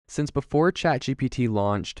Since before ChatGPT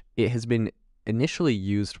launched, it has been initially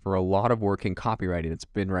used for a lot of work in copywriting. It's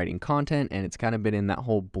been writing content and it's kind of been in that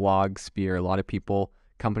whole blog sphere. A lot of people,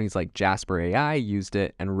 companies like Jasper AI used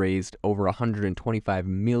it and raised over $125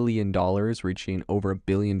 million, reaching over $1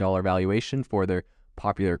 billion valuation for their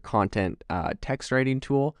popular content text writing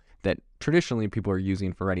tool that traditionally people are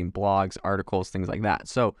using for writing blogs, articles, things like that.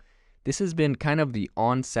 So this has been kind of the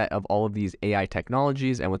onset of all of these AI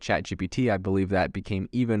technologies, and with ChatGPT, I believe that became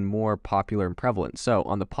even more popular and prevalent. So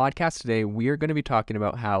on the podcast today, we are going to be talking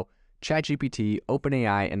about how ChatGPT,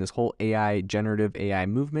 OpenAI, and this whole AI, generative AI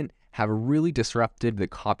movement have really disrupted the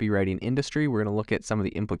copywriting industry. We're going to look at some of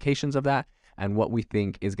the implications of that and what we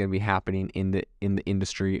think is going to be happening in the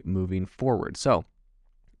industry moving forward. So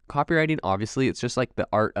copywriting, obviously, it's just like the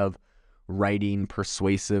art of writing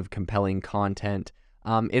persuasive, compelling content.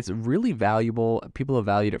 It's really valuable. People have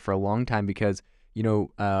valued it for a long time because,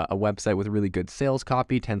 a website with really good sales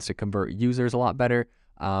copy tends to convert users a lot better.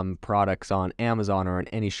 Products on Amazon or on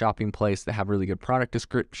any shopping place that have really good product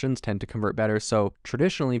descriptions tend to convert better. So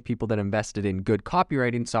traditionally, people that invested in good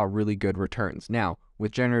copywriting saw really good returns. Now,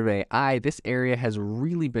 with generative AI, this area has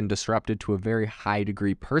really been disrupted to a very high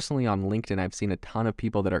degree. Personally, on LinkedIn, I've seen a ton of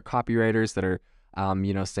people that are copywriters that are,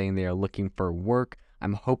 saying they are looking for work.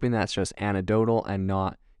 I'm hoping that's just anecdotal and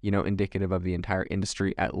not, indicative of the entire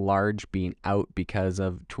industry at large being out because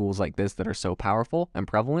of tools like this that are so powerful and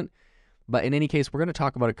prevalent. But in any case, we're going to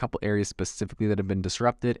talk about a couple areas specifically that have been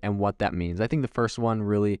disrupted and what that means. I think the first one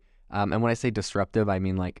really, and when I say disruptive, I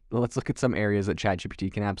mean let's look at some areas that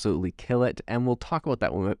ChatGPT can absolutely kill it. And we'll talk about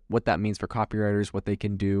that, what that means for copywriters, what they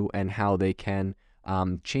can do, and how they can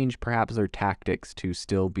change perhaps their tactics to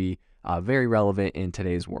still be very relevant in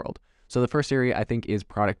today's world. So the first area I think is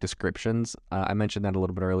product descriptions. I mentioned that a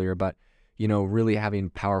little bit earlier, but really having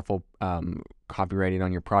powerful copywriting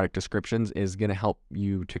on your product descriptions is going to help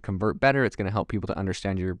you to convert better. It's going to help people to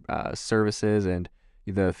understand your services and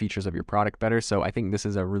the features of your product better. So I think this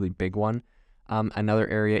is a really big one. Another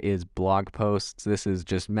area is blog posts. This is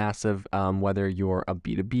just massive. Whether you're a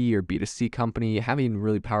B2B or B2C company, having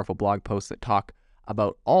really powerful blog posts that talk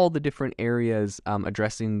about all the different areas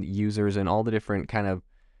addressing users and all the different kind of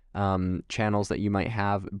channels that you might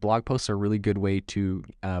have. Blog posts are a really good way to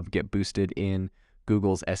get boosted in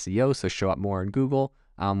Google's SEO, so show up more in Google.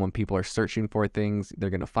 When people are searching for things, they're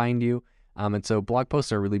going to find you. And so blog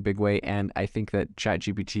posts are a really big way, and I think that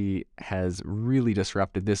ChatGPT has really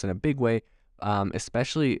disrupted this in a big way,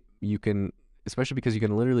 especially because you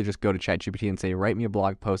can literally just go to ChatGPT and say, write me a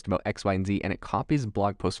blog post about X, Y, and Z, and it copies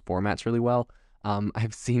blog post formats really well.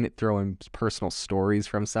 I've seen it throw in personal stories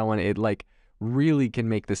from someone. It really can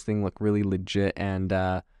make this thing look really legit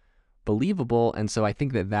and believable. And so I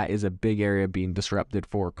think that is a big area being disrupted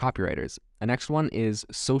for copywriters. The next one is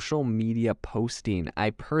social media posting.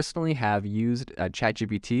 I personally have used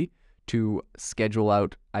ChatGPT to schedule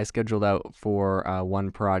out. I scheduled out for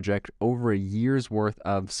one project over a year's worth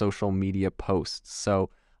of social media posts.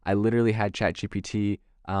 So I literally had ChatGPT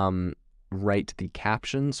write the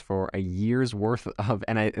captions for a year's worth of,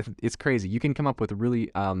 and it's crazy. You can come up with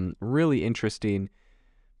really interesting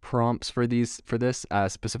prompts for this.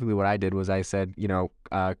 Specifically, what I did was I said,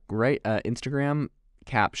 write an Instagram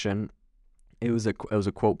caption. It was a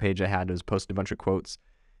quote page I had. It was posted a bunch of quotes.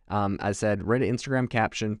 I said, write an Instagram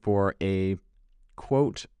caption for a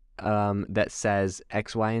quote that says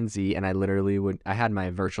X, Y, and Z, and I had my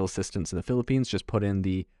virtual assistants in the Philippines just put in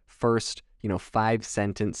the first 5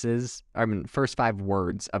 sentences, first 5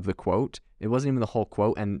 words of the quote. It wasn't even the whole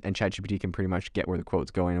quote, and ChatGPT can pretty much get where the quote's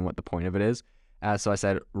going and what the point of it is. So I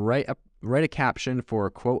said, write a caption for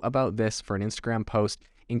a quote about this for an Instagram post.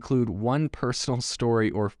 Include one personal story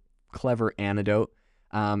or clever anecdote.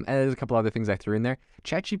 And there's a couple other things I threw in there.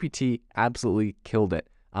 ChatGPT absolutely killed it.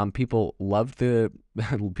 People loved the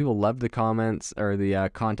comments or the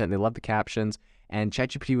content. They loved the captions, and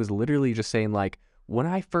ChatGPT was literally just saying when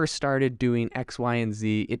I first started doing X, Y, and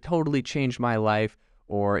Z, it totally changed my life.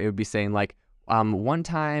 Or it would be saying one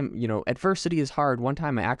time, adversity is hard. One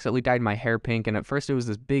time I accidentally dyed my hair pink, and at first it was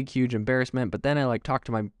this big, huge embarrassment. But then I talked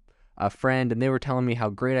to my friend, and they were telling me how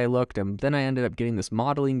great I looked, and then I ended up getting this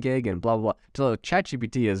modeling gig, and blah, blah, blah. So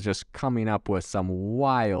ChatGPT is just coming up with some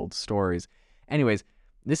wild stories. Anyways,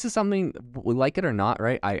 this is something, like it or not,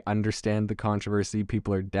 right? I understand the controversy.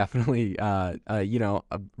 People are definitely,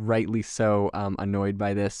 rightly so annoyed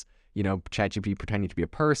by this. ChatGPT pretending to be a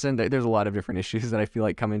person. There's a lot of different issues that I feel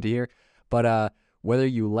like come into here. But whether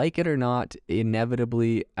you like it or not,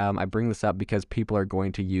 inevitably, I bring this up because people are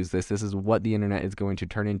going to use this. This is what the internet is going to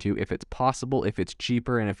turn into. If it's possible, if it's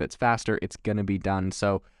cheaper, and if it's faster, it's going to be done.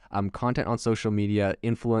 So content on social media,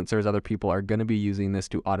 influencers, other people are going to be using this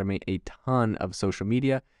to automate a ton of social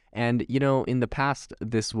media. And, in the past,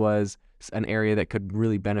 this was an area that could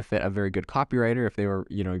really benefit a very good copywriter. If they were,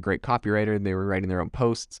 a great copywriter and they were writing their own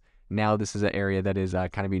posts. Now this is an area that is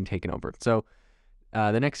kind of being taken over. So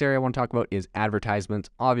the next area I want to talk about is advertisements.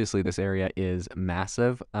 Obviously, this area is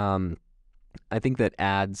massive. I think that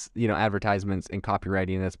advertisements and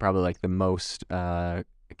copywriting, that's probably like the most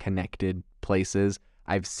connected places.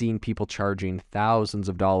 I've seen people charging thousands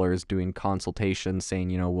of dollars doing consultations saying,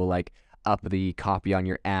 we'll like up the copy on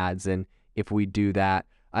your ads. And if we do that,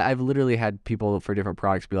 I've literally had people for different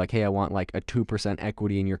products be like, hey, I want like a 2%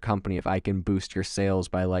 equity in your company if I can boost your sales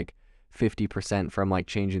by like 50% from like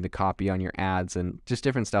changing the copy on your ads and just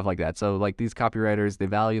different stuff like that. So like these copywriters, they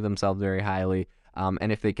value themselves very highly.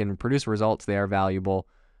 And if they can produce results, they are valuable.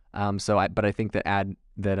 But I think that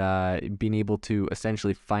being able to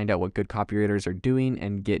essentially find out what good copywriters are doing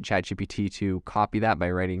and get ChatGPT to copy that by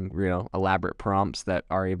writing elaborate prompts that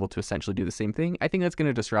are able to essentially do the same thing, I think that's going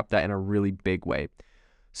to disrupt that in a really big way.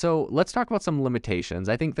 So let's talk about some limitations.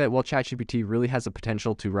 I think that while ChatGPT really has the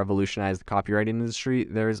potential to revolutionize the copywriting industry,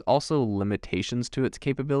 there's also limitations to its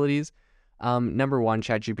capabilities. Number one,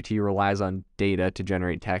 ChatGPT relies on data to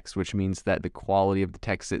generate text, which means that the quality of the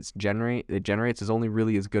text it generates is only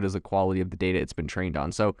really as good as the quality of the data it's been trained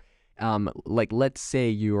on. So, let's say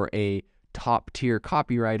you're a top tier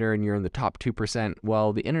copywriter and you're in the top 2%.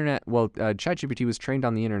 Well, ChatGPT was trained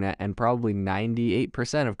on the internet, and probably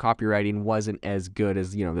 98% of copywriting wasn't as good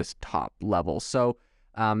as, this top level. So,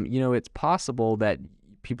 it's possible that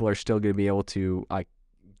people are still going to be able to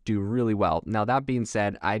do really well. Now, that being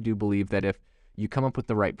said, I do believe that if you come up with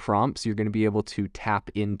the right prompts, you're going to be able to tap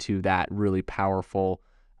into that really powerful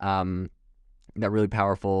type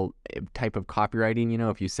of copywriting.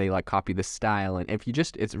 If you say like copy the style, and if you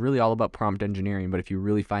it's really all about prompt engineering. But if you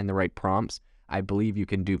really find the right prompts, I believe you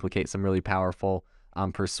can duplicate some really powerful,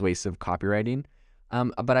 persuasive copywriting.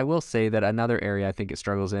 But I will say that another area I think it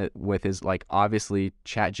struggles with is like, obviously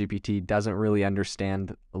ChatGPT doesn't really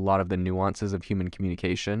understand a lot of the nuances of human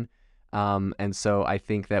communication. And so I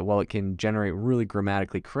think that while it can generate really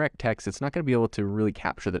grammatically correct text, it's not going to be able to really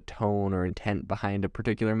capture the tone or intent behind a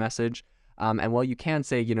particular message. And while you can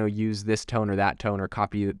say, use this tone or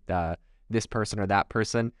copy this person or that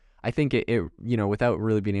person, I think it without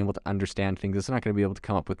really being able to understand things, it's not going to be able to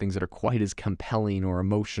come up with things that are quite as compelling or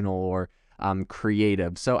emotional or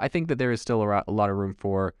creative. So I think that there is still a lot of room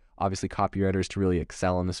for, obviously, copywriters to really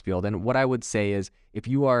excel in this field. And what I would say is, if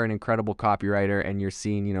you are an incredible copywriter and you're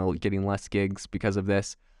seeing, getting less gigs because of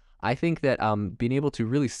this, I think that being able to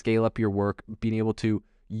really scale up your work, being able to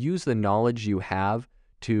use the knowledge you have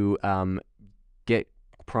to get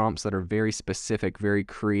prompts that are very specific, very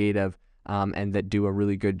creative, and that do a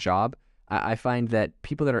really good job. I find that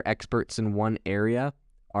people that are experts in one area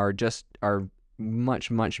are much,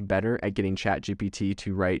 much better at getting ChatGPT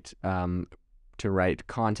to write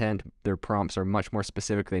content. Their prompts are much more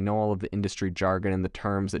specific. They know all of the industry jargon and the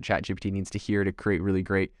terms that ChatGPT needs to hear to create really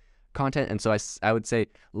great content. And so I would say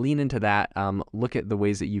lean into that. Look at the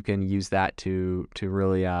ways that you can use that to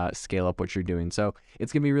really scale up what you're doing. So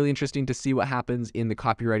it's going to be really interesting to see what happens in the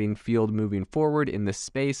copywriting field moving forward in this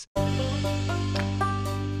space.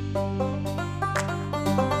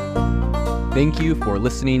 Thank you for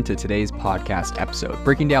listening to today's podcast episode,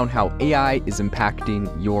 breaking down how AI is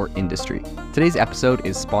impacting your industry. Today's episode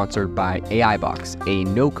is sponsored by AIbox, a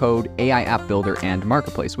no-code AI app builder and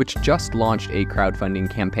marketplace, which just launched a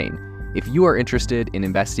crowdfunding campaign. If you are interested in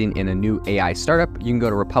investing in a new AI startup, you can go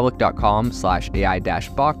to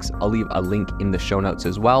republic.com/AI-box. I'll leave a link in the show notes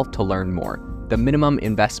as well to learn more. The minimum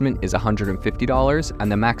investment is $150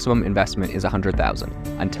 and the maximum investment is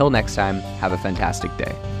 $100,000. Until next time, have a fantastic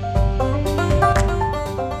day.